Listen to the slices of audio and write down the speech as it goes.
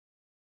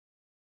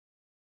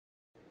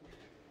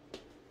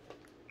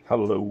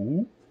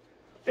Hello.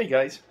 Hey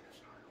guys.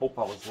 Hope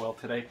all is well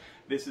today.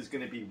 This is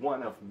going to be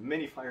one of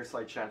many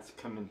fireside chats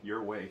coming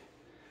your way.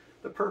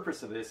 The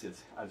purpose of this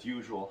is, as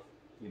usual,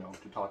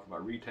 to talk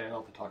about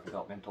retail, to talk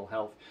about mental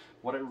health,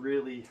 what I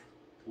really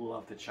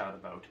love to chat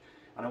about.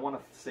 And I want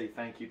to say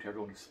thank you to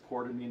everyone who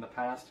supported me in the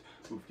past,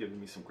 who've given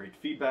me some great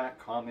feedback,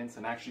 comments,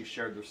 and actually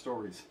shared their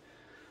stories.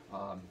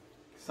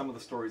 Some of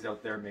the stories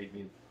out there made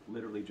me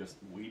literally just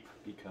weep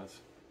because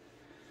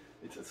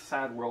it's a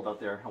sad world out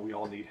there and we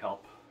all need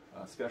help,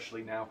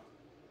 especially now.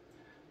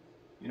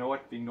 You know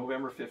what, being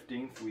November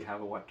 15th, we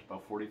have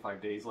about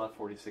 45 days left,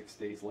 46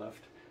 days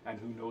left, and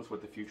who knows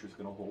what the future is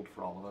going to hold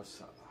for all of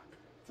us.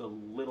 It's a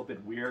little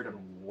bit weird and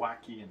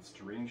wacky and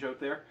strange out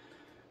there,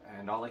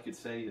 and all I could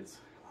say is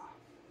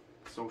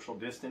social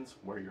distance,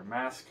 wear your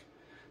mask,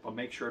 but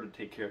make sure to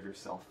take care of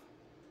yourself.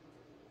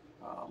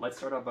 Let's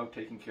start out about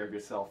taking care of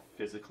yourself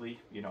physically.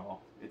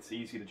 It's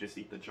easy to just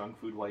eat the junk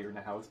food while you're in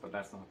the house, but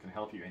that's not going to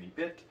help you any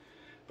bit.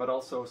 But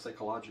also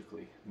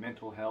psychologically,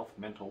 mental health,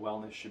 mental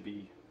wellness should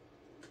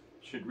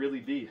really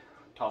be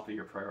top of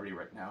your priority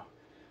right now.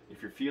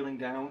 If you're feeling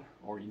down,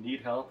 or you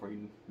need help, or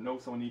you know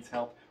someone needs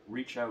help,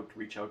 reach out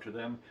to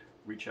them,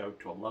 reach out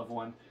to a loved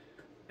one.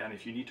 And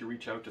if you need to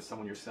reach out to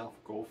someone yourself,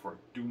 go for it.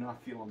 Do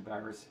not feel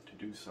embarrassed to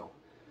do so.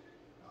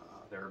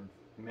 There are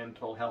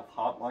mental health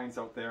hotlines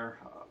out there.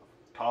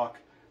 Talk.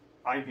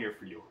 I'm here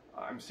for you.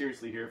 I'm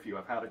seriously here for you.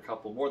 I've had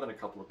more than a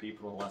couple of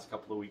people in the last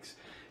couple of weeks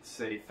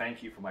say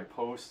thank you for my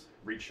posts,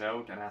 reach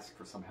out and ask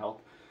for some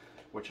help,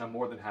 which I'm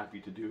more than happy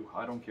to do.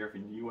 I don't care if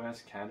in the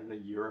US, Canada,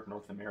 Europe,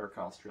 North America,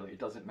 Australia, it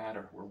doesn't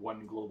matter. We're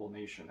one global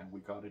nation and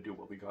we got to do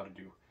what we got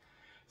to do.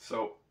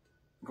 So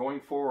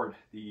going forward,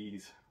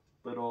 these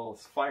little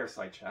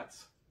fireside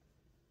chats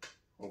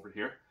over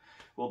here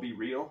will be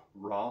real,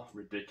 raw,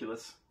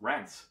 ridiculous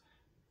rants.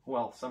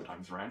 Well,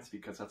 sometimes rants,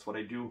 because that's what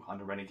I do on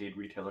the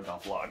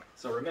renegaderetailer.blog.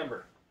 So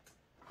remember,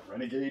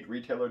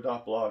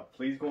 renegaderetailer.blog.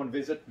 Please go and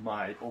visit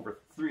my over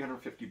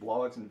 350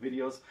 blogs and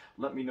videos.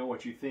 Let me know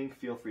what you think.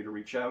 Feel free to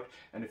reach out.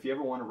 And if you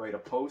ever want to write a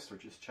post or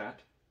just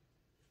chat,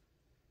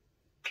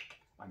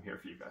 I'm here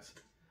for you guys.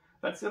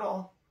 That's it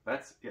all.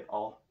 That's it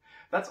all.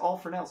 That's all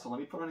for now. So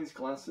let me put on these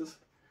glasses.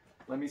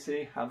 Let me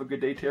say have a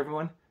good day to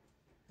everyone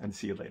and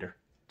see you later.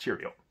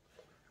 Cheerio.